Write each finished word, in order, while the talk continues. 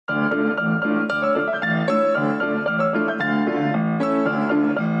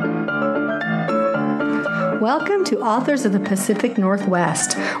Welcome to Authors of the Pacific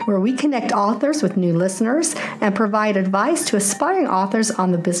Northwest, where we connect authors with new listeners and provide advice to aspiring authors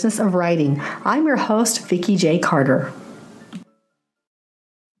on the business of writing. I'm your host, Vicki J. Carter.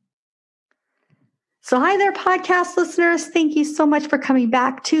 So hi there, podcast listeners. Thank you so much for coming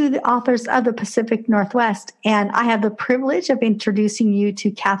back to the Authors of the Pacific Northwest. And I have the privilege of introducing you to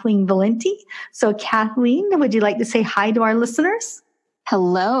Kathleen Valenti. So Kathleen, would you like to say hi to our listeners?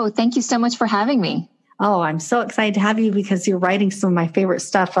 Hello. Thank you so much for having me. Oh, I'm so excited to have you because you're writing some of my favorite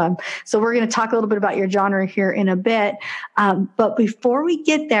stuff. So we're going to talk a little bit about your genre here in a bit. But before we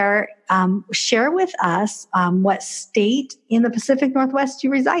get there, share with us what state in the Pacific Northwest you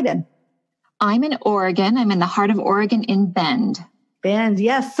reside in. I'm in Oregon. I'm in the heart of Oregon in Bend. Bend,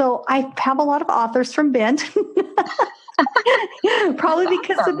 yes. So I have a lot of authors from Bend. Probably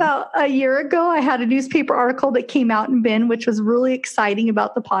because about a year ago, I had a newspaper article that came out in Bend, which was really exciting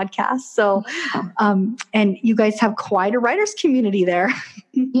about the podcast. So, and you guys have quite a writers community there.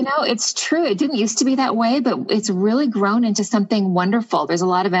 You know, it's true. It didn't used to be that way, but it's really grown into something wonderful. There's a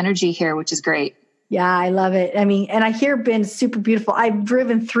lot of energy here, which is great. Yeah, I love it. I mean, and I hear Bend's super beautiful. I've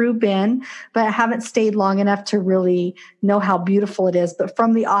driven through Bend, but I haven't stayed long enough to really know how beautiful it is. But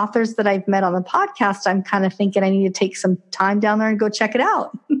from the authors that I've met on the podcast, I'm kind of thinking I need to take some time down there and go check it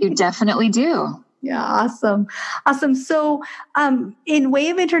out. You definitely do. Yeah, awesome. Awesome. So in way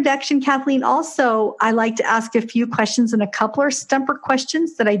of introduction, Kathleen, also, I like to ask a few questions and a couple of stumper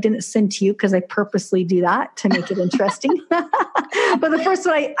questions that I didn't send to you because I purposely do that to make it interesting. But the first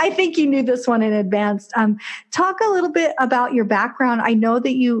one, I think you knew this one in advance. Talk a little bit about your background. I know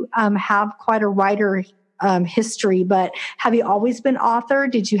that you have quite a writer history, but have you always been author?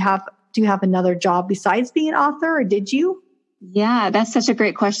 Do you have another job besides being an author, or did you? Yeah, that's such a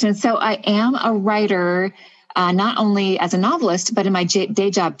great question. So I am a writer, not only as a novelist, but in my day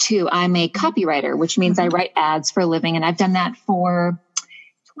job too. I'm a copywriter, which means I write ads for a living. And I've done that for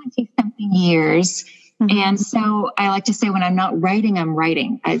 20-something years. Mm-hmm. And so I like to say when I'm not writing, I'm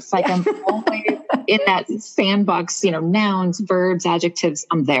writing. It's like I'm always in that sandbox, nouns, verbs, adjectives,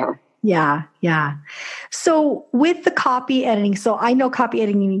 I'm there. Yeah. Yeah. So with the copy editing, so I know copy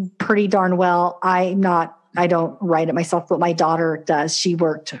editing pretty darn well. I don't write it myself, but my daughter does. She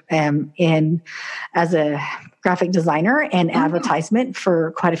worked as a graphic designer and advertisement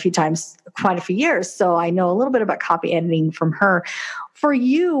for quite a few years. So I know a little bit about copy editing from her. For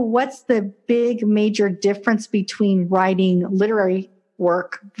you, what's the big major difference between writing literary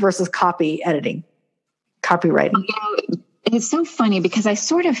work versus copywriting? It's so funny because I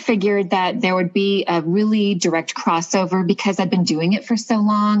sort of figured that there would be a really direct crossover because I've been doing it for so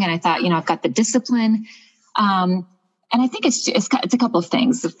long. And I thought, I've got the discipline. And I think it's a couple of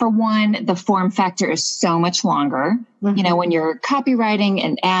things. For one, the form factor is so much longer. Mm-hmm. When you're copywriting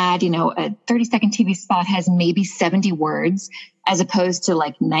an ad, a 30-second TV spot has maybe 70 words as opposed to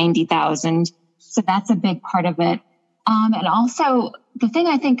like 90,000. So that's a big part of it. And also the thing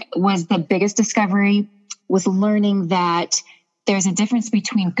I think was the biggest discovery was learning that there's a difference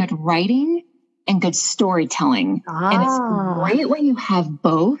between good writing and good storytelling. And it's great when you have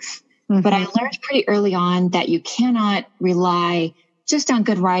both. But I learned pretty early on that you cannot rely just on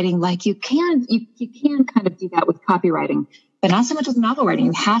good writing. Like you can kind of do that with copywriting, but not so much with novel writing.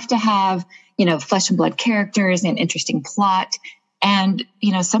 You have to have, flesh and blood characters and interesting plot. And,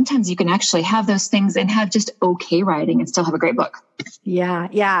 sometimes you can actually have those things and have just okay writing and still have a great book. Yeah.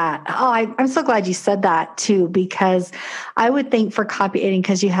 Yeah. Oh, I'm so glad you said that too, because I would think for copy editing,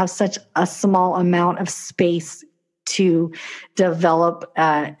 because you have such a small amount of space to develop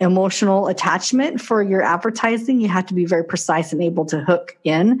emotional attachment for your advertising, you have to be very precise and able to hook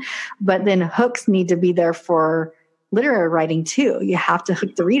in. But then hooks need to be there for literary writing too. You have to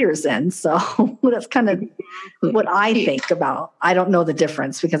hook the readers in. So that's kind of what I think about. I don't know the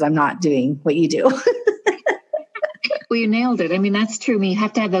difference because I'm not doing what you do. Well, you nailed it. I mean, that's true. You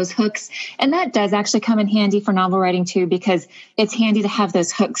have to have those hooks. And that does actually come in handy for novel writing too, because it's handy to have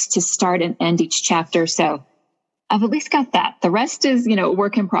those hooks to start and end each chapter. So I've at least got that. The rest is,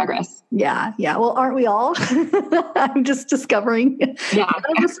 work in progress. Yeah. Yeah. Well, aren't we all? I'm just discovering. Yeah.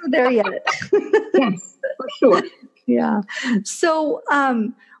 None of us are there yet. Yes, for sure. Yeah. So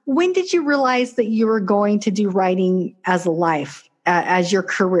when did you realize that you were going to do writing as a life, as your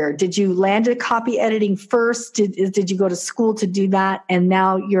career? Did you land at copy editing first? Did you go to school to do that? And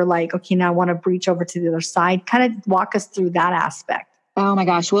now you're like, okay, now I want to breach over to the other side. Kind of walk us through that aspect. Oh my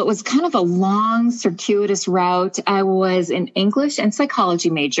gosh. Well, it was kind of a long, circuitous route. I was an English and psychology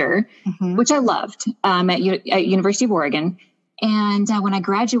major, which I loved at University of Oregon. And when I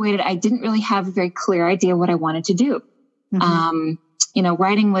graduated, I didn't really have a very clear idea what I wanted to do.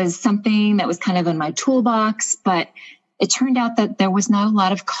 writing was something that was kind of in my toolbox, but it turned out that there was not a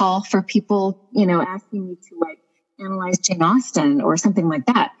lot of call for people, asking me to like analyze Jane Austen or something like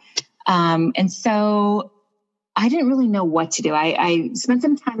that. And so I didn't really know what to do. I spent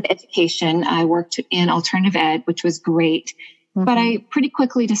some time in education. I worked in alternative ed, which was great, but I pretty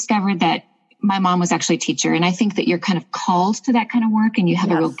quickly discovered that my mom was actually a teacher. And I think that you're kind of called to that kind of work and you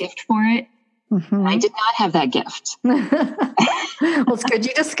have a real gift for it. I did not have that gift. Well, it's good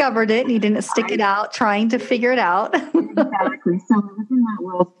you discovered it and you didn't stick it out trying to figure it out. Exactly. So I was in that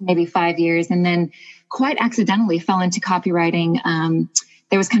world for maybe 5 years and then quite accidentally fell into copywriting.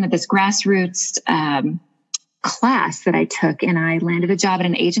 There was kind of this grassroots class that I took and I landed a job at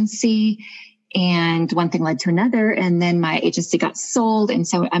an agency and one thing led to another. And then my agency got sold. And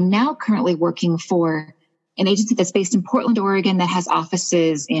so I'm now currently working for an agency that's based in Portland, Oregon, that has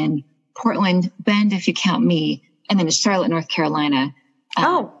offices in Portland, Bend, if you count me, and then in Charlotte, North Carolina.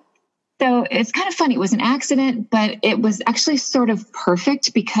 So it's kind of funny. It was an accident, but it was actually sort of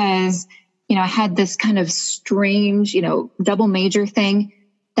perfect because, I had this kind of strange, double major thing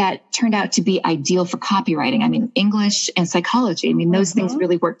that turned out to be ideal for copywriting. I mean, English and psychology. I mean, those things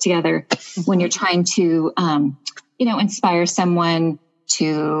really work together when you're trying to, inspire someone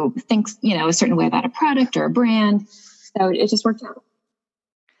to think, a certain way about a product or a brand. So it just worked out.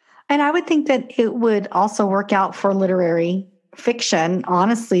 And I would think that it would also work out for literary fiction,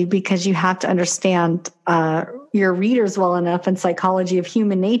 honestly, because you have to understand your readers well enough in psychology of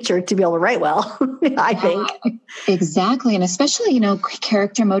human nature to be able to write well, I think. Exactly. And especially,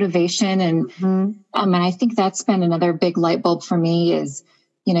 character motivation. And I think that's been another big light bulb for me is,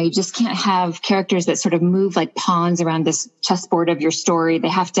 you just can't have characters that sort of move like pawns around this chessboard of your story. They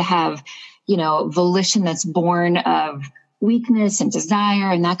have to have, volition that's born of weakness and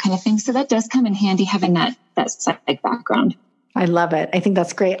desire and that kind of thing. So that does come in handy having that psych background. I love it. I think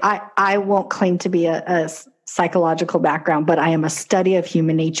that's great. I won't claim to be a psychological background, but I am a study of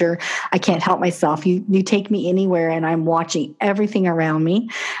human nature. I can't help myself. You take me anywhere and I'm watching everything around me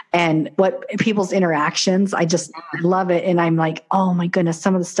and what people's interactions. I love it. And I'm like, oh my goodness,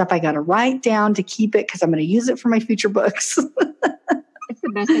 some of the stuff I got to write down to keep it because I'm going to use it for my future books. It's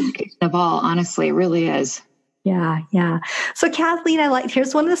the best education of all. Honestly, it really is. Yeah. So Kathleen,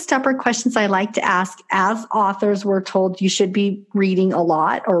 here's one of the stubborn questions I like to ask. As authors, we're told you should be reading a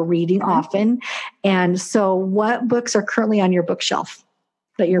lot or reading often. And so what books are currently on your bookshelf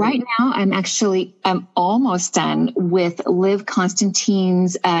that you're reading? Now, I'm almost done with Liv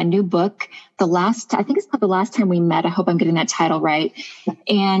Constantine's new book. I think it's called The Last Time We Met. I hope I'm getting that title right.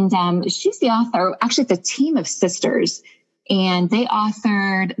 And she's the author, actually it's a team of sisters. And they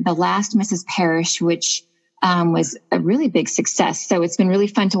authored The Last Mrs. Parrish, which was a really big success. So it's been really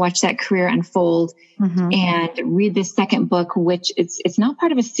fun to watch that career unfold and read this second book, which it's not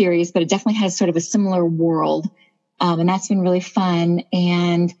part of a series, but it definitely has sort of a similar world. And that's been really fun.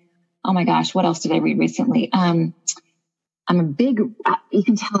 And oh my gosh, what else did I read recently? I'm a big, you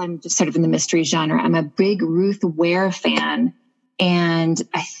can tell I'm just sort of in the mystery genre. I'm a big Ruth Ware fan. And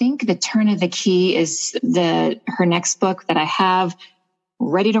I think The Turn of the Key is her next book that I have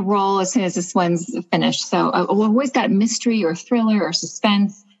ready to roll as soon as this one's finished. So I've always got mystery or thriller or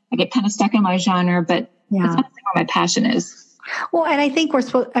suspense. I get kind of stuck in my genre, but that's not where my passion is. Well, and I think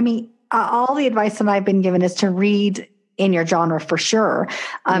all the advice that I've been given is to read in your genre for sure.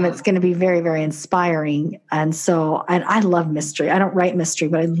 It's going to be very, very inspiring. And so I love mystery. I don't write mystery,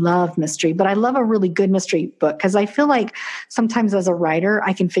 but I love mystery. But I love a really good mystery book because I feel like sometimes as a writer,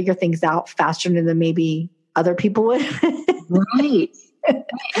 I can figure things out faster than maybe other people would. Right.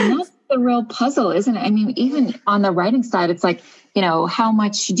 And that's the real puzzle, isn't it? I mean, even on the writing side, it's like, how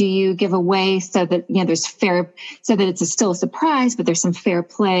much do you give away so that, there's so that it's still a surprise, but there's some fair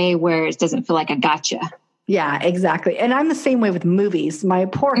play where it doesn't feel like a gotcha. Yeah, exactly. And I'm the same way with movies. My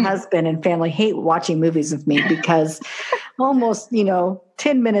poor husband and family hate watching movies with me because almost,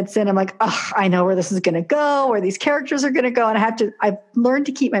 10 minutes in, I'm like, oh, I know where this is going to go, where these characters are going to go. And I've learned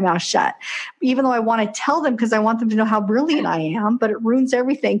to keep my mouth shut, even though I want to tell them because I want them to know how brilliant I am, but it ruins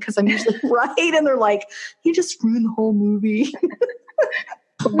everything because I'm usually right. And they're like, you just ruined the whole movie.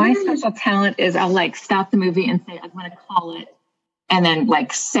 My special talent is I'll stop the movie and say, I'm going to call it. And then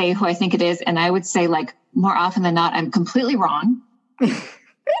say who I think it is. And I would say more often than not, I'm completely wrong.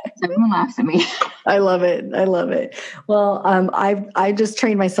 Everyone laughs at me. I love it. Well, I just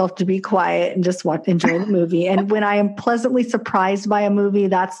trained myself to be quiet and just enjoy the movie. And when I am pleasantly surprised by a movie,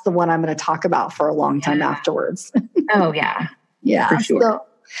 that's the one I'm going to talk about for a long time afterwards. Oh yeah. Yeah. For sure.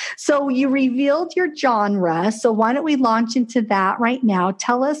 So you revealed your genre. So why don't we launch into that right now?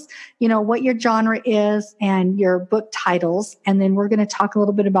 Tell us, what your genre is and your book titles. And then we're going to talk a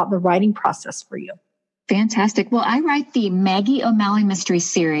little bit about the writing process for you. Fantastic. Well, I write the Maggie O'Malley mystery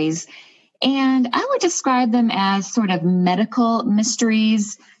series, and I would describe them as sort of medical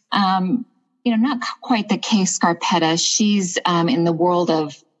mysteries. Not quite the Kay Scarpetta. She's in the world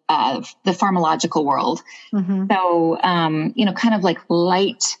of the pharmacological world. Mm-hmm. So, kind of like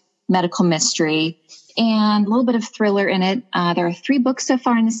light medical mystery and a little bit of thriller in it. There are 3 books so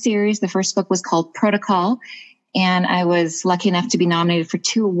far in the series. The first book was called Protocol, and I was lucky enough to be nominated for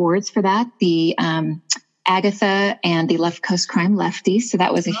 2 awards for that. The Agatha and the Left Coast Crime Lefty. So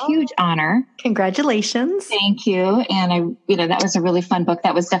that was a huge honor. Congratulations. Thank you. And that was a really fun book.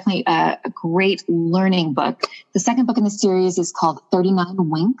 That was definitely a great learning book. The second book in the series is called 39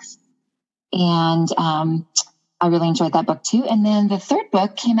 Winks. And I really enjoyed that book too. And then the third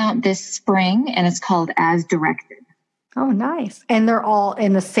book came out this spring, and it's called As Directed. Oh, nice. And they're all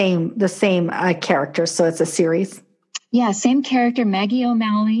in the same characters. So it's a series. Yeah. Same character, Maggie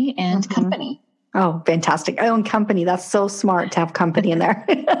O'Malley and mm-hmm. company. Oh, fantastic. I own company. That's so smart to have company in there.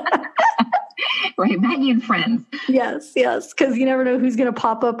 Right. Maggie and friends. Yes. Because you never know who's going to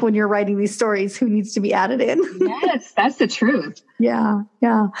pop up when you're writing these stories, who needs to be added in. Yes, that's the truth. Yeah.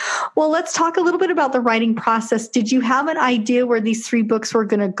 Well, let's talk a little bit about the writing process. Did you have an idea where these 3 books were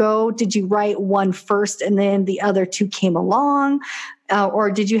going to go? Did you write one first and then the other 2 came along? Or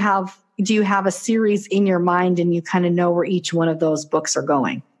do you have a series in your mind and you kind of know where each one of those books are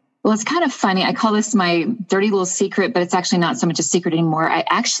going? Well, it's kind of funny. I call this my dirty little secret, but it's actually not so much a secret anymore. I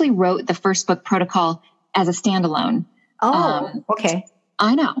actually wrote the first book, Protocol, as a standalone. Oh, okay.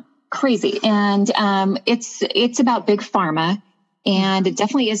 I know. Crazy. And it's about big pharma, and it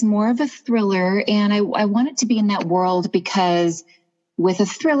definitely is more of a thriller. And I want it to be in that world because with a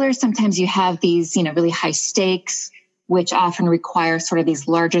thriller, sometimes you have these, really high stakes, which often require sort of these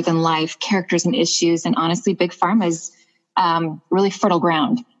larger than life characters and issues. And honestly, big pharma is really fertile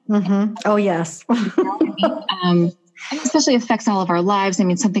ground. Mm-hmm. Oh, yes. It especially affects all of our lives. I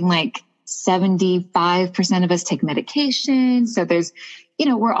mean, something like 75% of us take medication. So there's,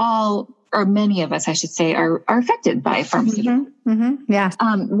 we're all, or many of us, I should say, are affected by pharmaceuticals. Mm-hmm. Mm-hmm. Yeah.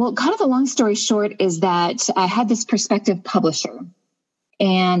 Well, kind of the long story short is that I had this prospective publisher,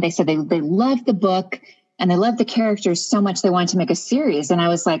 and they said they loved the book and they loved the characters so much they wanted to make a series. And I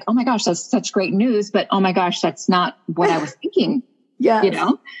was like, oh my gosh, that's such great news. But oh my gosh, that's not what I was thinking. Yeah.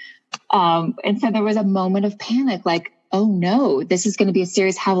 And so there was a moment of panic, like, oh no, this is going to be a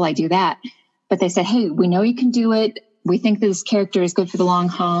series. How will I do that? But they said, hey, we know you can do it. We think that this character is good for the long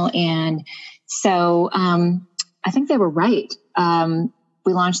haul. And so I think they were right.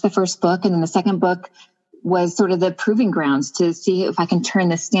 We launched the first book, and then the second book was sort of the proving grounds to see if I can turn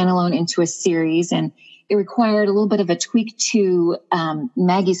the standalone into a series. And it required a little bit of a tweak to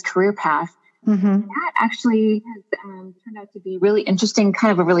Maggie's career path. Mm-hmm. That actually has turned out to be really interesting,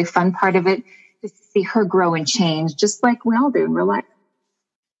 kind of a really fun part of it, just to see her grow and change, just like we all do in real life.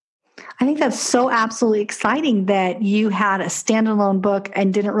 I think that's so absolutely exciting that you had a standalone book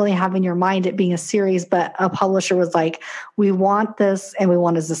and didn't really have in your mind it being a series, but a publisher was like, we want this and we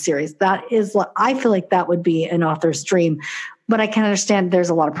want it as a series. That is, I feel like that would be an author's dream, but I can understand there's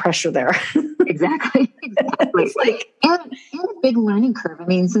a lot of pressure there. Exactly. It's like, and a big learning curve. I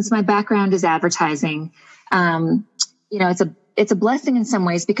mean, since my background is advertising, it's a blessing in some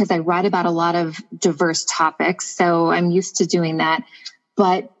ways because I write about a lot of diverse topics. So I'm used to doing that.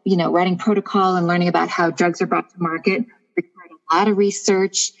 But, writing Protocol and learning about how drugs are brought to market required a lot of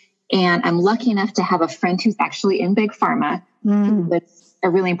research. And I'm lucky enough to have a friend who's actually in big pharma. That's a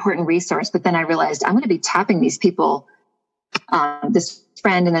really important resource. But then I realized I'm going to be tapping these people, this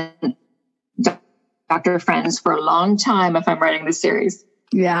friend and then doctor friends for a long time if I'm writing this series.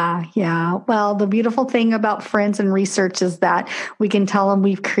 Yeah. Well, the beautiful thing about friends and research is that we can tell them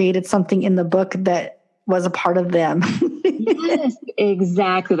we've created something in the book that was a part of them. Yes,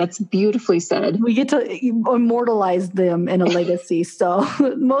 exactly. That's beautifully said. We get to immortalize them in a legacy. So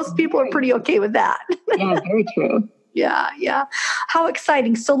most people are pretty okay with that. Yeah, very true. Yeah. How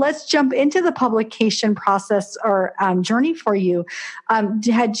exciting. So let's jump into the publication process or journey for you.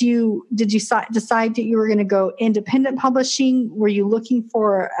 Did you decide that you were going to go independent publishing? Were you looking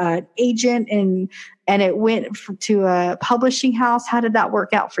for an agent and it went to a publishing house? How did that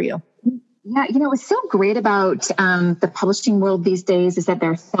work out for you? Yeah, what's so great about the publishing world these days is that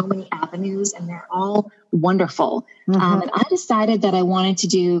there are so many avenues and they're all wonderful. Mm-hmm. And I decided that I wanted to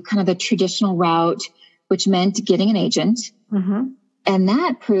do kind of the traditional route, which meant getting an agent. Mm-hmm. And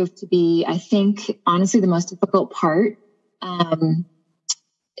that proved to be, I think, honestly, the most difficult part.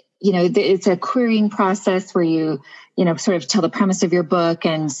 it's a querying process where you sort of tell the premise of your book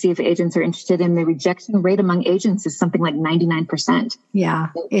and see if agents are interested. And the rejection rate among agents is something like 99%. Yeah,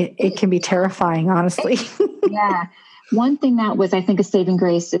 it can be terrifying, honestly. Yeah. One thing that was, I think, a saving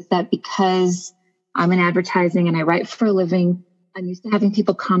grace is that because I'm in advertising and I write for a living, I'm used to having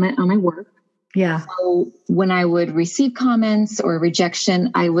people comment on my work. Yeah. So when I would receive comments or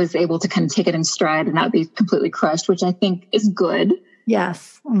rejection, I was able to kind of take it in stride and not be completely crushed, which I think is good.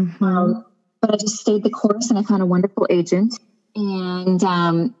 Yes. Mm-hmm. But I just stayed the course and I found a wonderful agent and,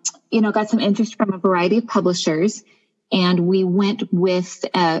 got some interest from a variety of publishers. And we went with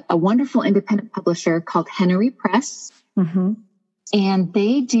a wonderful independent publisher called Henry Press. Mm-hmm. And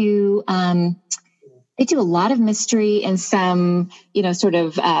they do a lot of mystery and some, sort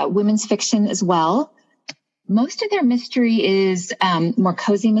of women's fiction as well. Most of their mystery is more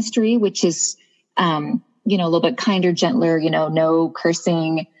cozy mystery, which is, a little bit kinder, gentler, no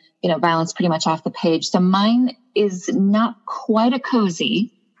cursing, violence pretty much off the page. So mine is not quite a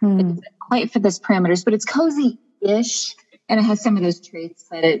cozy, it's quite for this parameters, but it's cozy-ish. And it has some of those traits,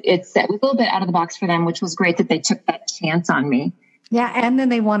 but it's a little bit out of the box for them, which was great that they took that chance on me. Yeah. And then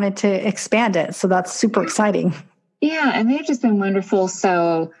they wanted to expand it. So that's super exciting. Yeah. And they've just been wonderful.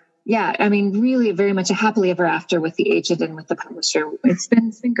 So yeah, I mean, really very much a happily ever after with the agent and with the publisher. It's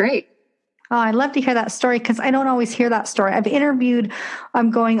been great. Oh, I'd love to hear that story because I don't always hear that story. I've interviewed,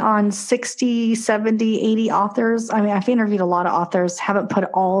 I'm going on 60, 70, 80 authors. I mean, I've interviewed a lot of authors, haven't put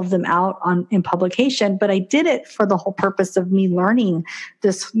all of them out in publication, but I did it for the whole purpose of me learning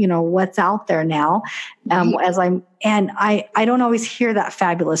this, what's out there now. I don't always hear that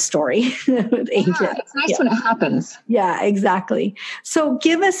fabulous story with agents. It's nice when it happens. Yeah, exactly. So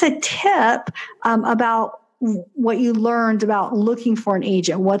give us a tip about what you learned about looking for an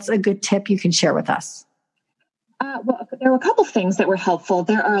agent. What's a good tip you can share with us? Well, there were a couple things that were helpful.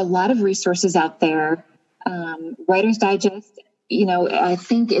 There are a lot of resources out there. Writer's Digest, I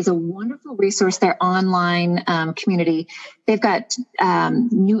think is a wonderful resource. Their online community. They've got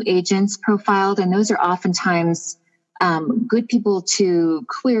new agents profiled, and those are oftentimes good people to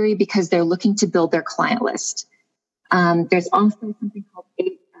query because they're looking to build their client list. There's also something called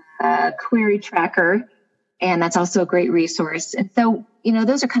a query tracker, and that's also a great resource. And so,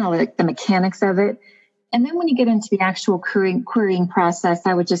 those are kind of like the mechanics of it. And then when you get into the actual querying process,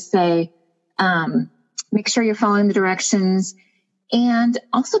 I would just say, make sure you're following the directions and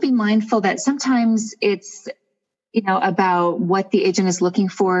also be mindful that sometimes it's, about what the agent is looking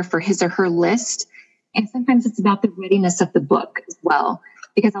for his or her list. And sometimes it's about the readiness of the book as well.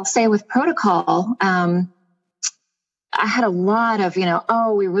 Because I'll say with Protocol, I had a lot of,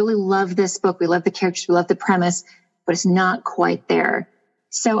 we really love this book. We love the characters. We love the premise, but it's not quite there.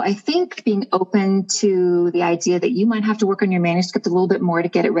 So I think being open to the idea that you might have to work on your manuscript a little bit more to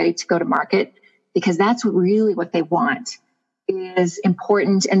get it ready to go to market, because that's really what they want is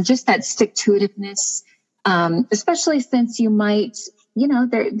important. And just that stick-to-itiveness, especially since you might,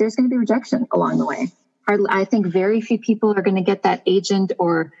 there's going to be rejection along the way. I think very few people are going to get that agent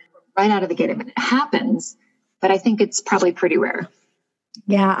or right out of the gate. I mean, it happens, but I think it's probably pretty rare.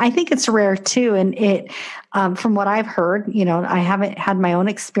 Yeah, I think it's rare too. And it, from what I've heard, I haven't had my own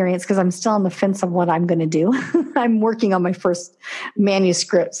experience because I'm still on the fence of what I'm going to do. I'm working on my first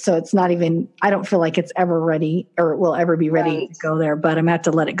manuscript. So it's not even, I don't feel like it's ever ready or it will ever be ready to go there, but I'm going to have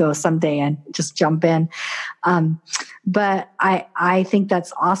to let it go someday and just jump in. But I think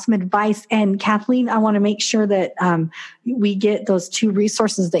that's awesome advice. And Kathleen, I want to make sure that we get those two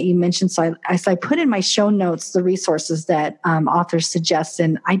resources that you mentioned. So I put in my show notes the resources that authors suggest.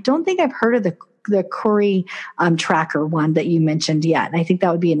 And I don't think I've heard of the query tracker one that you mentioned yet. And I think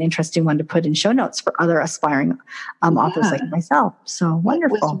that would be an interesting one to put in show notes for other aspiring authors like myself. So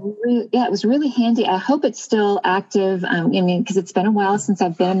wonderful. It was really handy. I hope it's still active. Because it's been a while since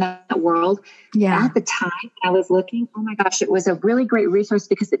I've been in that world. Yeah. At the time I was looking, oh my gosh, it was a really great resource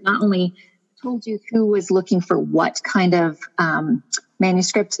because it not only told you who was looking for what kind of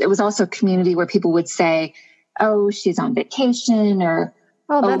manuscript, it was also a community where people would say, oh, she's on vacation or,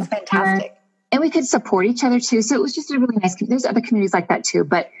 oh, that's fantastic. And we could support each other too. So it was just a really nice, there's other communities like that too,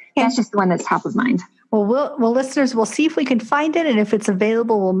 but that's just the one that's top of mind. Well, listeners, we'll see if we can find it. And if it's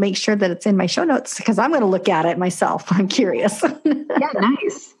available, we'll make sure that it's in my show notes because I'm going to look at it myself. I'm curious. Yeah,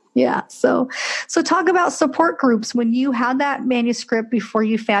 nice. Yeah. So talk about support groups. When you had that manuscript before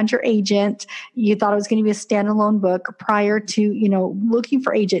you found your agent, you thought it was going to be a standalone book prior to, looking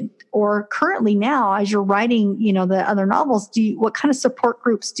for agent, or currently now as you're writing, the other novels, what kind of support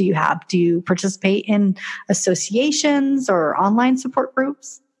groups do you have? Do you participate in associations or online support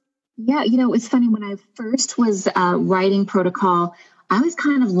groups? Yeah. It's funny when I first was writing Protocol, I was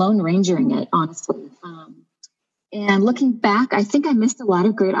kind of lone rangering it, honestly. And looking back, I think I missed a lot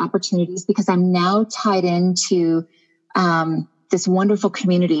of great opportunities because I'm now tied into this wonderful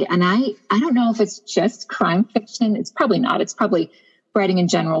community. And I don't know if it's just crime fiction. It's probably not. It's probably writing in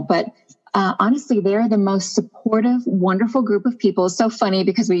general. But honestly, they're the most supportive, wonderful group of people. It's so funny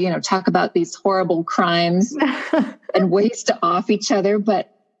because we, talk about these horrible crimes and ways to off each other.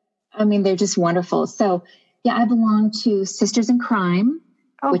 But I mean, they're just wonderful. So yeah, I belong to Sisters in Crime.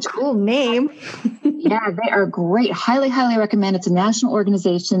 Oh, which cool name. Yeah, they are great. Highly, highly recommend. It's a national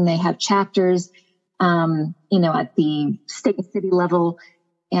organization. They have chapters, at the state and city level,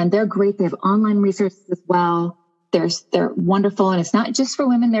 and they're great. They have online resources as well. They're wonderful. And it's not just for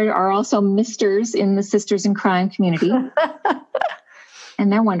women. There are also misters in the Sisters in Crime community.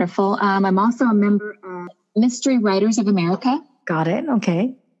 And they're wonderful. I'm also a member of Mystery Writers of America. Got it.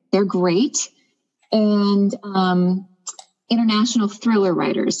 Okay. They're great. And, international thriller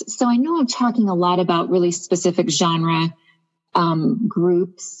writers. So I know I'm talking a lot about really specific genre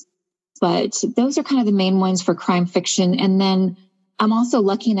groups, but those are kind of the main ones for crime fiction. And then I'm also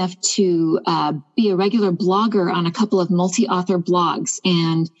lucky enough to be a regular blogger on a couple of multi-author blogs.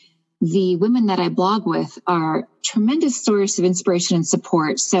 And the women that I blog with are a tremendous source of inspiration and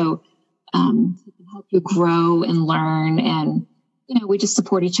support. So it can help you grow and learn. And, we just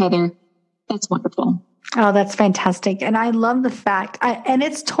support each other. That's wonderful. Oh, that's fantastic. And I love the fact, and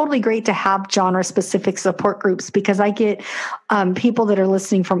it's totally great to have genre-specific support groups because I get people that are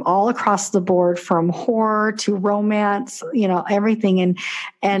listening from all across the board, from horror to romance, everything.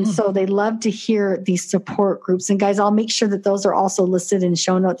 And so they love to hear these support groups. And guys, I'll make sure that those are also listed in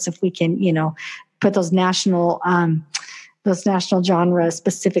show notes if we can, put those national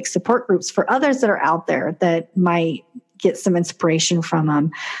genre-specific support groups for others that are out there that might get some inspiration from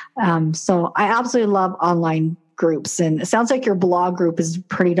them. So I absolutely love online groups. And it sounds like your blog group is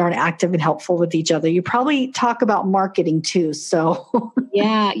pretty darn active and helpful with each other. You probably talk about marketing too. So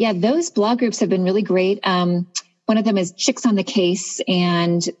yeah. Those blog groups have been really great. One of them is Chicks on the Case,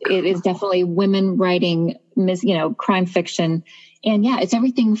 and it is definitely women writing, crime fiction. And yeah, it's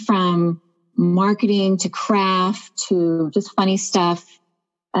everything from marketing to craft to just funny stuff.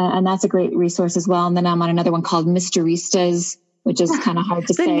 And that's a great resource as well. And then I'm on another one called Mysteristas, which is kind of hard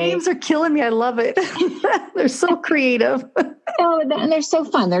to say. The names are killing me. I love it. They're so creative. And they're so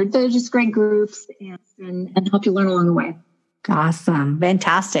fun. They're just great groups and help you learn along the way. Awesome.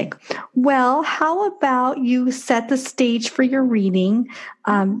 Fantastic. Well, how about you set the stage for your reading?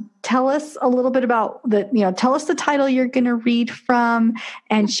 Tell us a little bit about tell us the title you're going to read from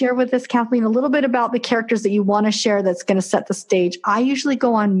and share with us, Kathleen, a little bit about the characters that you want to share that's going to set the stage. I usually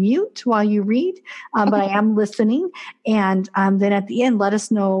go on mute while you read, but I am listening. And then at the end, let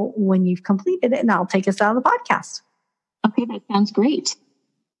us know when you've completed it and I'll take us out of the podcast. Okay, that sounds great.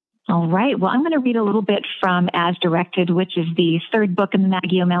 All right. Well, I'm going to read a little bit from As Directed, which is the third book in the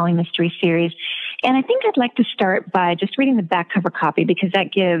Maggie O'Malley mystery series. And I think I'd like to start by just reading the back cover copy because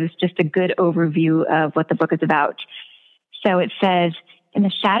that gives just a good overview of what the book is about. So it says, in the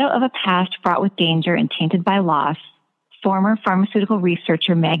shadow of a past fraught with danger and tainted by loss, former pharmaceutical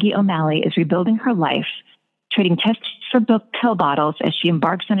researcher Maggie O'Malley is rebuilding her life, trading tests for pill bottles as she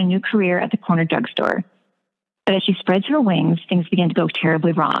embarks on a new career at the corner drugstore. But as she spreads her wings, things begin to go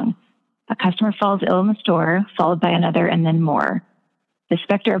terribly wrong. A customer falls ill in the store, followed by another, and then more. The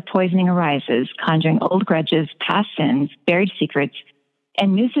specter of poisoning arises, conjuring old grudges, past sins, buried secrets,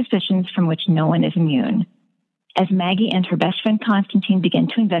 and new suspicions from which no one is immune. As Maggie and her best friend Constantine begin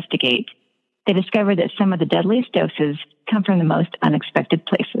to investigate, they discover that some of the deadliest doses come from the most unexpected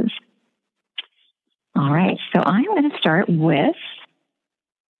places. All right, so I'm going to start with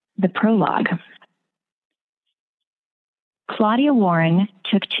the prologue. Claudia Warren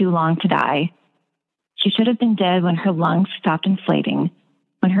took too long to die. She should have been dead when her lungs stopped inflating,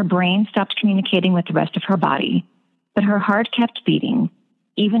 when her brain stopped communicating with the rest of her body. But her heart kept beating,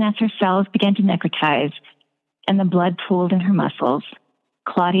 even as her cells began to necrotize and the blood pooled in her muscles.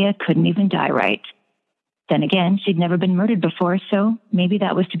 Claudia couldn't even die right. Then again, she'd never been murdered before, so maybe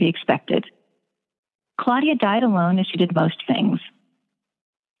that was to be expected. Claudia died alone as she did most things.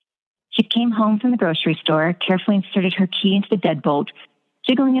 She came home from the grocery store, carefully inserted her key into the deadbolt,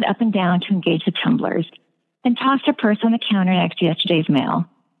 jiggling it up and down to engage the tumblers, then tossed her purse on the counter next to yesterday's mail.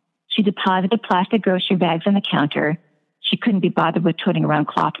 She deposited plastic grocery bags on the counter. She couldn't be bothered with toting around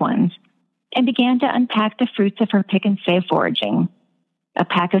cloth ones, and began to unpack the fruits of her pick-and-save foraging. A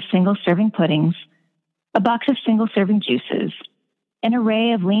pack of single-serving puddings, a box of single-serving juices, an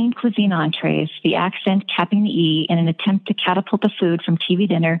array of lean cuisine entrees, the accent capping the E in an attempt to catapult the food from TV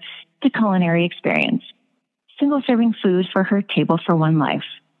dinner to culinary experience. single-serving food for her table for one life.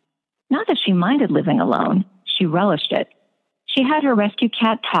 Not that she minded living alone. She relished it. She had her rescue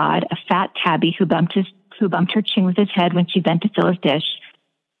cat, Todd, a fat tabby who bumped her chin with his head when she bent to fill his dish,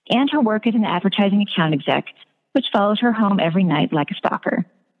 and her work as an advertising account exec, which followed her home every night like a stalker.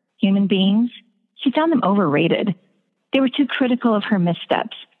 Human beings, she found them overrated. They were too critical of her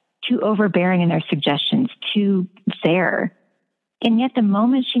missteps, too overbearing in their suggestions, too there. And yet the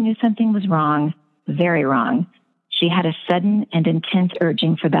moment she knew something was wrong, very wrong, she had a sudden and intense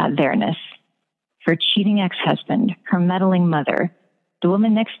urging for that there-ness. Her cheating ex-husband, her meddling mother, the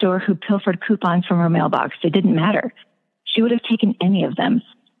woman next door who pilfered coupons from her mailbox, it didn't matter. She would have taken any of them.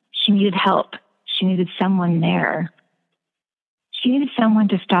 She needed help. She needed someone there. She needed someone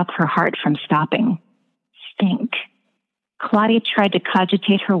to stop her heart from stopping. Think. Claudia tried to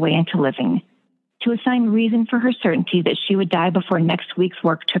cogitate her way into living, to assign reason for her certainty that she would die before next week's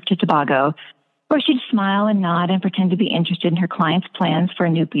work trip to Tobago, where she'd smile and nod and pretend to be interested in her client's plans for a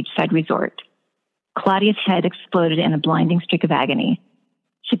new beachside resort. Claudia's head exploded in a blinding streak of agony.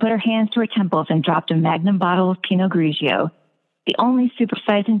 She put her hands to her temples and dropped a magnum bottle of Pinot Grigio, the only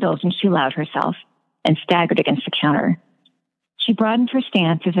supersized indulgence she allowed herself, and staggered against the counter. She broadened her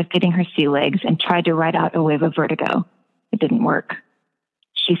stance as if fitting her sea legs and tried to ride out a wave of vertigo. It didn't work.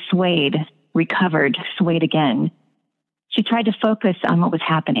 She swayed, recovered, swayed again. She tried to focus on what was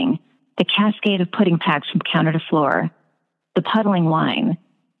happening, the cascade of pudding packs from counter to floor, the puddling wine,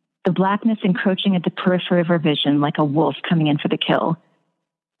 the blackness encroaching at the periphery of her vision like a wolf coming in for the kill.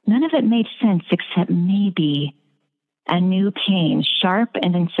 None of it made sense except maybe a new pain, sharp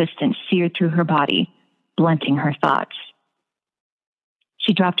and insistent, seared through her body, blunting her thoughts.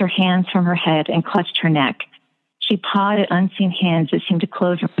 She dropped her hands from her head and clutched her neck. She pawed at unseen hands that seemed to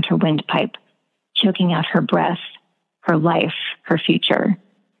close around her windpipe, choking out her breath, her life, her future.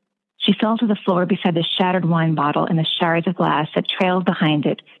 She fell to the floor beside the shattered wine bottle and the shards of glass that trailed behind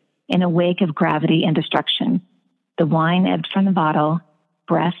it in a wake of gravity and destruction. The wine ebbed from the bottle,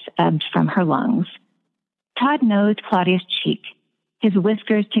 breath ebbed from her lungs. Todd nosed Claudia's cheek, his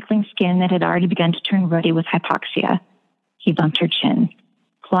whiskers tickling skin that had already begun to turn ruddy with hypoxia. He bumped her chin.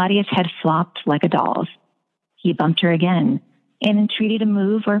 Claudia's head flopped like a doll's. He bumped her again and entreated a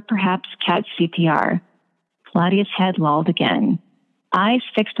move or perhaps cat CPR. Claudia's head lolled again, eyes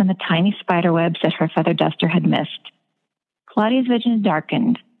fixed on the tiny spider webs that her feather duster had missed. Claudia's vision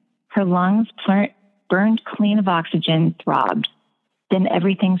darkened. Her lungs, burned clean of oxygen, throbbed. Then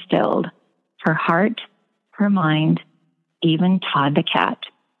everything stilled. Her heart, her mind, even Todd the cat.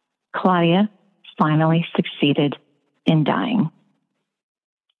 Claudia finally succeeded in dying.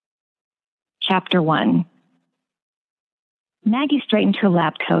 Chapter 1. Maggie straightened her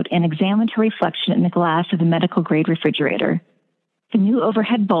lab coat and examined her reflection in the glass of the medical-grade refrigerator. The new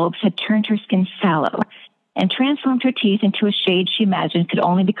overhead bulbs had turned her skin sallow and transformed her teeth into a shade she imagined could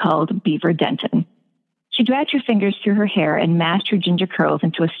only be called Beaver Denton. She dragged her fingers through her hair and mashed her ginger curls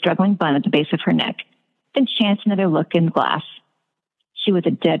into a struggling bun at the base of her neck, then chanced another look in the glass. She was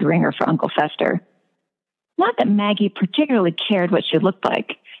a dead ringer for Uncle Fester. Not that Maggie particularly cared what she looked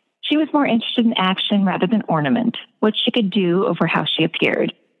like. She was more interested in action rather than ornament, what she could do over how she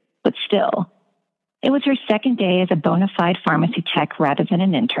appeared. But still, it was her second day as a bona fide pharmacy tech rather than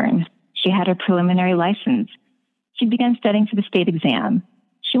an intern. She had her preliminary license. She'd begun studying for the state exam.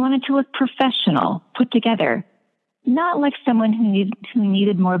 She wanted to look professional, put together, not like someone who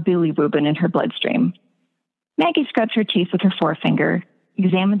needed more bilirubin in her bloodstream. Maggie scrubbed her teeth with her forefinger,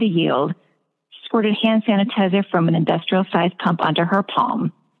 examined the yield, squirted hand sanitizer from an industrial-sized pump onto her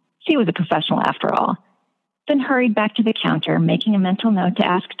palm. She was a professional after all. Then hurried back to the counter, making a mental note to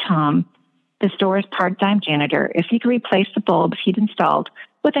ask Tom, the store's part-time janitor, if he could replace the bulbs he'd installed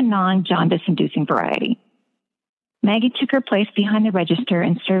with a non-jaundice-inducing variety. Maggie took her place behind the register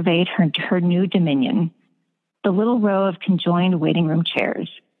and surveyed her new dominion. The little row of conjoined waiting room chairs,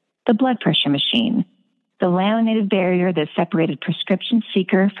 the blood pressure machine, the laminated barrier that separated prescription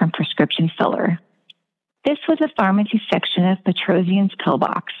seeker from prescription filler. This was the pharmacy section of Petrosian's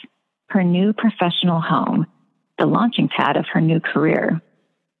pillbox, her new professional home, the launching pad of her new career.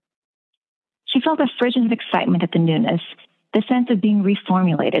 She felt a frisson of excitement at the newness, the sense of being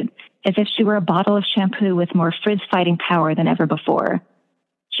reformulated, as if she were a bottle of shampoo with more frizz-fighting power than ever before.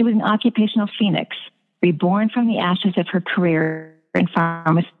 She was an occupational phoenix, reborn from the ashes of her career in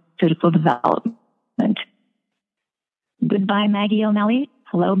pharmaceutical development. Goodbye, Maggie O'Malley.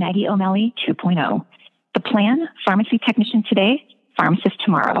 Hello, Maggie O'Malley 2.0. The plan, pharmacy technician today, pharmacist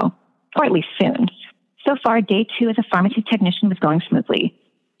tomorrow, or at least soon. So far, day 2 as a pharmacy technician was going smoothly.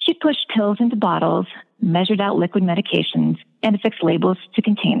 She pushed pills into bottles, measured out liquid medications, and affixed labels to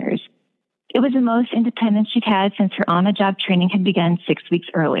containers. It was the most independence she'd had since her on-the-job training had begun 6 weeks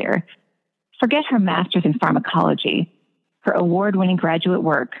earlier. Forget her master's in pharmacology, her award-winning graduate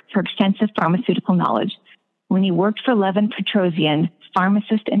work, her extensive pharmaceutical knowledge. When you worked for Levin Petrosian,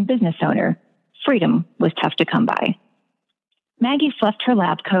 pharmacist and business owner, freedom was tough to come by. Maggie fluffed her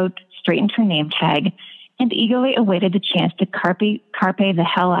lab coat, straightened her name tag, and eagerly awaited the chance to carpe the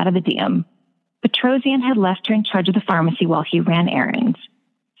hell out of the diem. Petrosian had left her in charge of the pharmacy while he ran errands.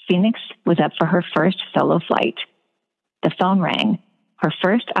 Phoenix was up for her first solo flight. The phone rang, her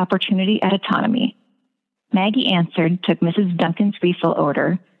first opportunity at autonomy. Maggie answered, took Mrs. Duncan's refill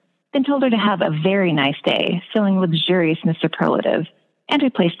order, then told her to have a very nice day, feeling luxurious in the superlative, and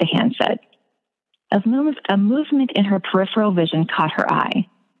replaced the handset. A movement in her peripheral vision caught her eye.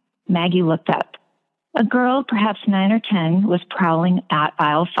 Maggie looked up. A girl, perhaps 9 or 10, was prowling at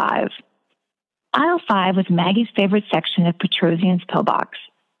aisle 5. Aisle 5 was Maggie's favorite section of Petrosian's pillbox,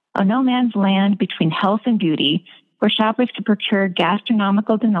 a no man's land between health and beauty, where shoppers could procure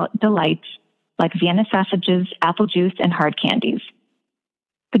gastronomical delights like Vienna sausages, apple juice, and hard candies.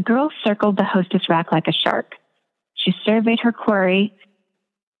 The girl circled the hostess rack like a shark. She surveyed her quarry,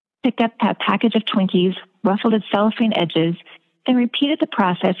 picked up that package of Twinkies, ruffled its cellophane edges, then repeated the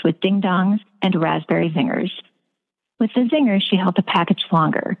process with ding-dongs and raspberry zingers. With the zingers, she held the package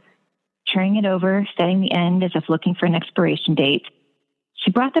longer, turning it over, setting the end as if looking for an expiration date. She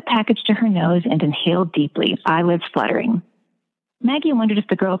brought the package to her nose and inhaled deeply, eyelids fluttering. Maggie wondered if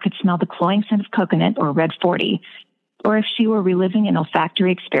the girl could smell the cloying scent of coconut or red 40, or if she were reliving an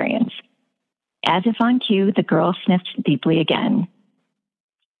olfactory experience. As if on cue, the girl sniffed deeply again.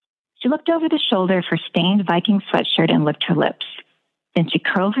 She looked over the shoulder of her stained Viking sweatshirt and licked her lips. Then she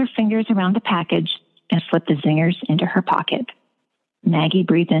curled her fingers around the package and slipped the zingers into her pocket. Maggie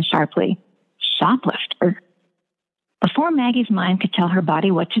breathed in sharply. Shoplifter. Before Maggie's mind could tell her body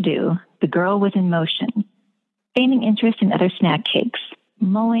what to do, the girl was in motion, feigning interest in other snack cakes,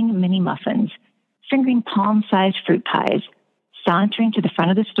 mulling mini muffins, fingering palm-sized fruit pies, sauntering to the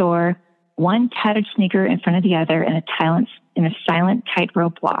front of the store, one tattered sneaker in front of the other in a silent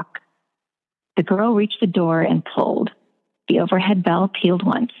tightrope walk. The girl reached the door and pulled. The overhead bell pealed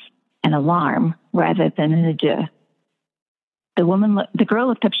once, an alarm rather than an adieu. The girl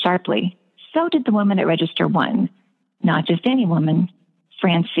looked up sharply. So did the woman at Register 1. Not just any woman,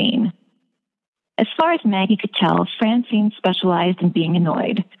 Francine. As far as Maggie could tell, Francine specialized in being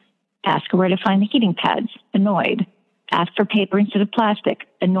annoyed. Ask her where to find the heating pads, annoyed. Ask for paper instead of plastic,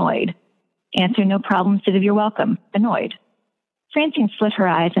 annoyed. Answer no problem instead of you're welcome, annoyed. Francine slit her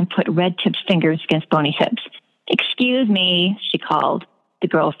eyes and put red-tipped fingers against bony hips. Excuse me, she called. The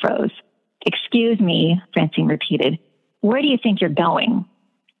girl froze. Excuse me, Francine repeated. Where do you think you're going?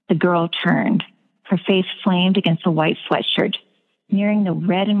 The girl turned. Her face flamed against the white sweatshirt, nearing the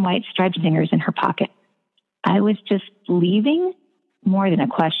red and white striped zingers in her pocket. I was just leaving? More than a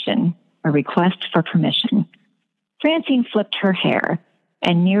question, a request for permission. Francine flipped her hair,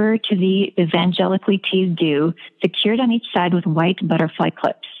 and nearer to the evangelically teased do, secured on each side with white butterfly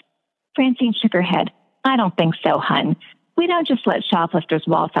clips. Francine shook her head. I don't think so, hun. We don't just let shoplifters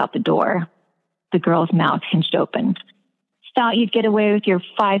waltz out the door. The girl's mouth hinged open. Thought you'd get away with your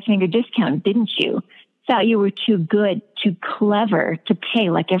 5-finger discount, didn't you? Thought you were too good, too clever to pay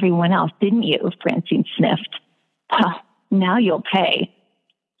like everyone else, didn't you? Francine sniffed. Well, now you'll pay.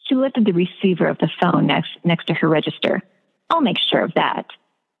 She lifted the receiver of the phone next to her register. I'll make sure of that.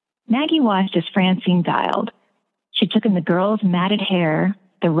 Maggie watched as Francine dialed. She took in the girl's matted hair,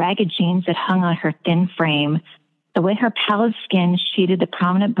 the ragged jeans that hung on her thin frame, the way her pallid skin sheeted the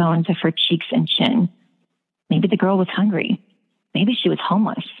prominent bones of her cheeks and chin. Maybe the girl was hungry. Maybe she was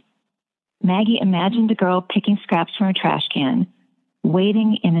homeless. Maggie imagined the girl picking scraps from her trash can,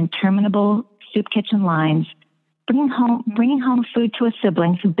 waiting in interminable soup kitchen lines, bringing home food to a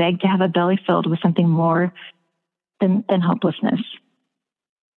sibling who begged to have a belly filled with something more than hopelessness.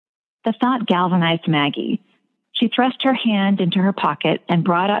 The thought galvanized Maggie. She thrust her hand into her pocket and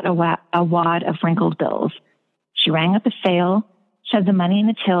brought out a wad of wrinkled bills. She rang up a sale, shoved the money in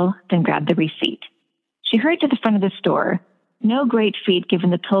the till, then grabbed the receipt. She hurried to the front of the store, no great feat given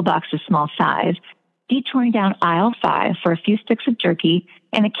the pillbox's small size, detouring down aisle 5 for a few sticks of jerky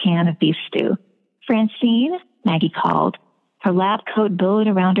and a can of beef stew. Francine, Maggie called. Her lab coat billowed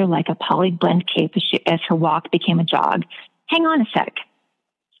around her like a poly blend cape as her walk became a jog. Hang on a sec.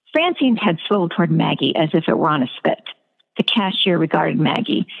 Francine's head swiveled toward Maggie as if it were on a spit. The cashier regarded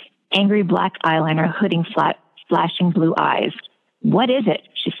Maggie, angry black eyeliner hooding flashing blue eyes. What is it?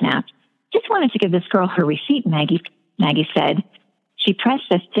 She snapped. Just wanted to give this girl her receipt, Maggie said. She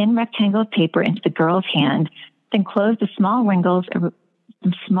pressed a thin rectangle of paper into the girl's hand, then closed the small wrinkles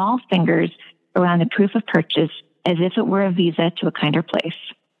some small fingers around the proof of purchase as if it were a visa to a kinder place.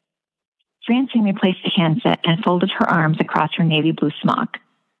 Francine replaced the handset and folded her arms across her navy blue smock.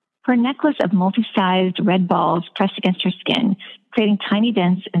 Her necklace of multi-sized red balls pressed against her skin, creating tiny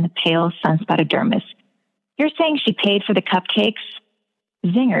dents in the pale sun-spotted dermis. You're saying she paid for the cupcakes?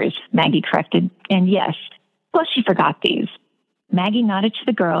 Zingers, Maggie corrected. And yes, well, she forgot these. Maggie nodded to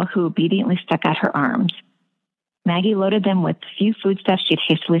the girl, who obediently stuck out her arms. Maggie loaded them with the few foodstuffs she'd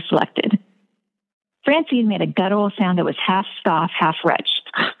hastily selected. Francine made a guttural sound that was half scoff, half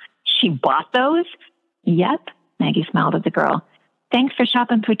retched. She bought those? Yep, Maggie smiled at the girl. Thanks for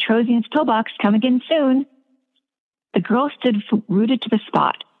shopping Petrosian's pillbox. Come again soon. The girl stood rooted to the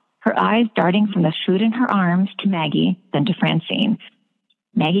spot, her eyes darting from the food in her arms to Maggie, then to Francine.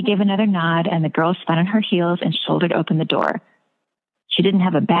 Maggie gave another nod, and the girl spun on her heels and shouldered open the door. She didn't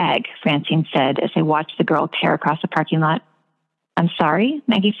have a bag, Francine said as they watched the girl tear across the parking lot. I'm sorry,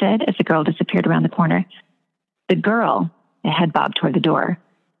 Maggie said as the girl disappeared around the corner. The girl, a head bobbed toward the door.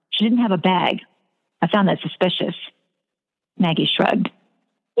 She didn't have a bag. I found that suspicious. Maggie shrugged.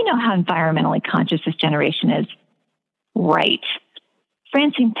 You know how environmentally conscious this generation is. Right.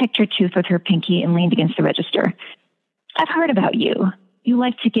 Francine picked her tooth with her pinky and leaned against the register. I've heard about you. You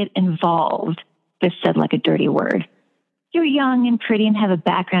like to get involved, this said like a dirty word. You're young and pretty and have a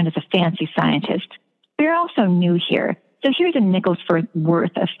background as a fancy scientist. But you're also new here, so here's a nickel's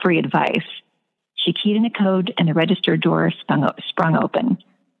worth of free advice. She keyed in a code and the register door sprung open.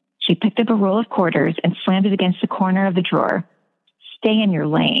 She picked up a roll of quarters and slammed it against the corner of the drawer. Stay in your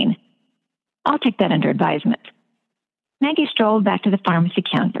lane. I'll take that under advisement. Maggie strolled back to the pharmacy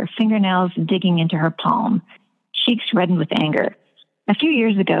counter, fingernails digging into her palm. Cheeks reddened with anger. A few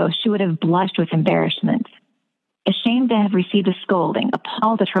years ago, she would have blushed with embarrassment. Ashamed to have received a scolding,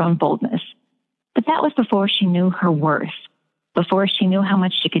 appalled at her own boldness. But that was before she knew her worth, before she knew how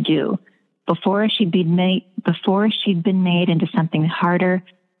much she could do, before she'd been made into something harder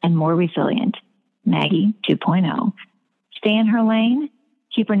and more resilient. Maggie 2.0. Stay in her lane,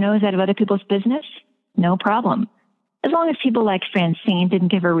 keep her nose out of other people's business, no problem, as long as people like Francine didn't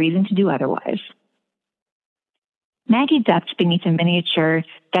give her reason to do otherwise. Maggie ducked beneath a miniature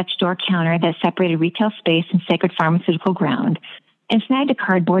Dutch door counter that separated retail space and sacred pharmaceutical ground and snagged a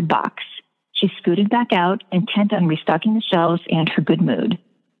cardboard box. She scooted back out, intent on restocking the shelves and her good mood.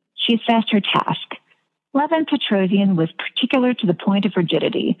 She assessed her task. Levin Petrosian was particular to the point of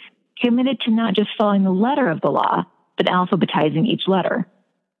rigidity, committed to not just following the letter of the law, but alphabetizing each letter.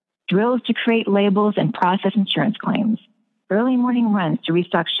 Drills to create labels and process insurance claims. Early morning runs to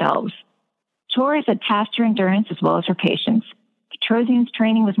restock shelves. Chores that tasked her endurance as well as her patience. Petrosian's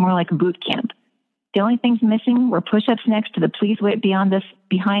training was more like a boot camp. The only things missing were push-ups next to the please wait behind this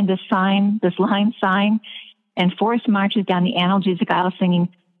line sign, and forced marches down the analgesic aisle singing,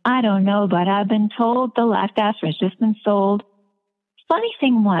 I don't know, but I've been told the lactase has just been sold. Funny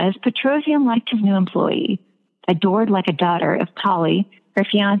thing was, Petrosian liked his new employee, adored like a daughter if Polly, her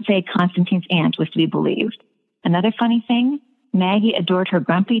fiancé Constantine's aunt, was to be believed. Another funny thing, Maggie adored her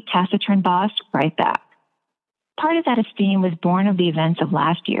grumpy, taciturn boss right back. Part of that esteem was born of the events of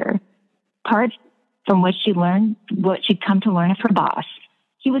last year, part from what she'd come to learn of her boss.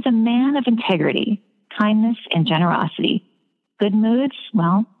 He was a man of integrity, kindness, and generosity. Good moods?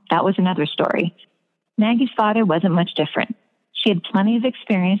 Well, that was another story. Maggie's father wasn't much different. She had plenty of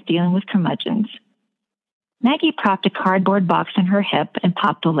experience dealing with curmudgeons. Maggie propped a cardboard box on her hip and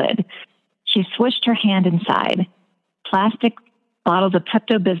popped the lid. She swished her hand inside. Plastic bottles of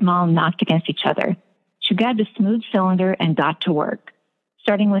Pepto-Bismol knocked against each other. She grabbed a smooth cylinder and got to work,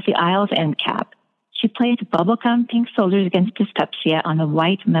 starting with the aisle's end cap. She placed bubblegum pink soldiers against dyspepsia on the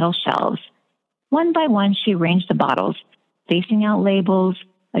white metal shelves. One by one, she arranged the bottles, spacing out labels,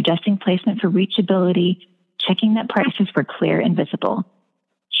 adjusting placement for reachability, checking that prices were clear and visible.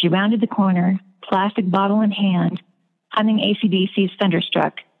 She rounded the corner, plastic bottle in hand, humming AC/DC's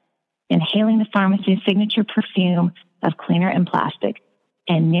Thunderstruck, inhaling the pharmacy's signature perfume of cleaner and plastic,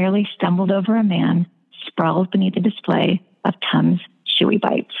 and nearly stumbled over a man sprawled beneath a display of Tums Chewy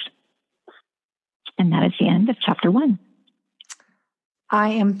Bites. And that is the end of chapter 1. I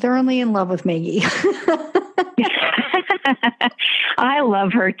am thoroughly in love with Maggie. I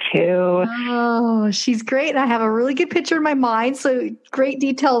love her too. Oh, she's great. I have a really good picture in my mind. So great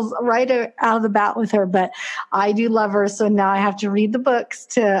details right out of the bat with her. But I do love her. So now I have to read the books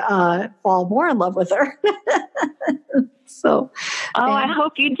to fall more in love with her. So, I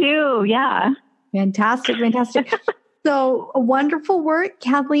hope you do. Yeah. Fantastic. So wonderful work,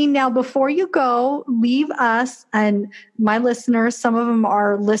 Kathleen. Now, before you go, leave us and my listeners, some of them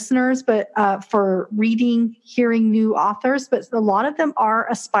are listeners, but for reading, hearing new authors, but a lot of them are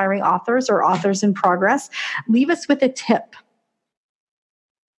aspiring authors or authors in progress. Leave us with a tip.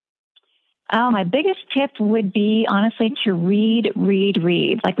 Oh, my biggest tip would be, honestly, to read.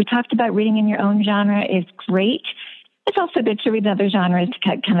 Like we talked about, reading in your own genre is great. It's also good to read other genres to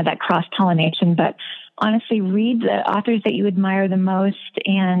get kind of that cross-pollination. But honestly, read the authors that you admire the most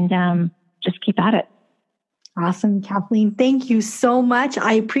and just keep at it. Awesome, Kathleen. Thank you so much.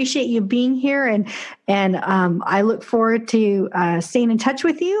 I appreciate you being here, and I look forward to staying in touch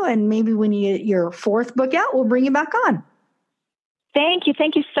with you. And maybe when you get your fourth book out, we'll bring you back on. Thank you.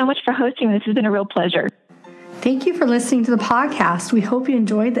 Thank you so much for hosting me. This has been a real pleasure. Thank you for listening to the podcast. We hope you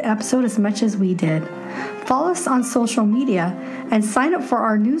enjoyed the episode as much as we did. Follow us on social media and sign up for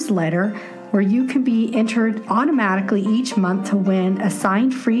our newsletter, where you can be entered automatically each month to win a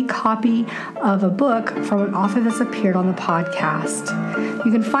signed free copy of a book from an author that's appeared on the podcast.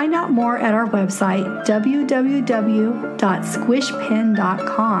 You can find out more at our website,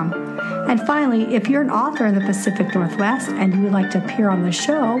 www.squishpen.com. And finally, if you're an author in the Pacific Northwest and you would like to appear on the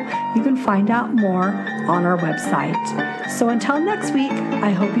show, you can find out more on our website. So until next week,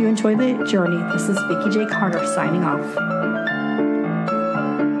 I hope you enjoy the journey. This is Vicki J. Carter signing off.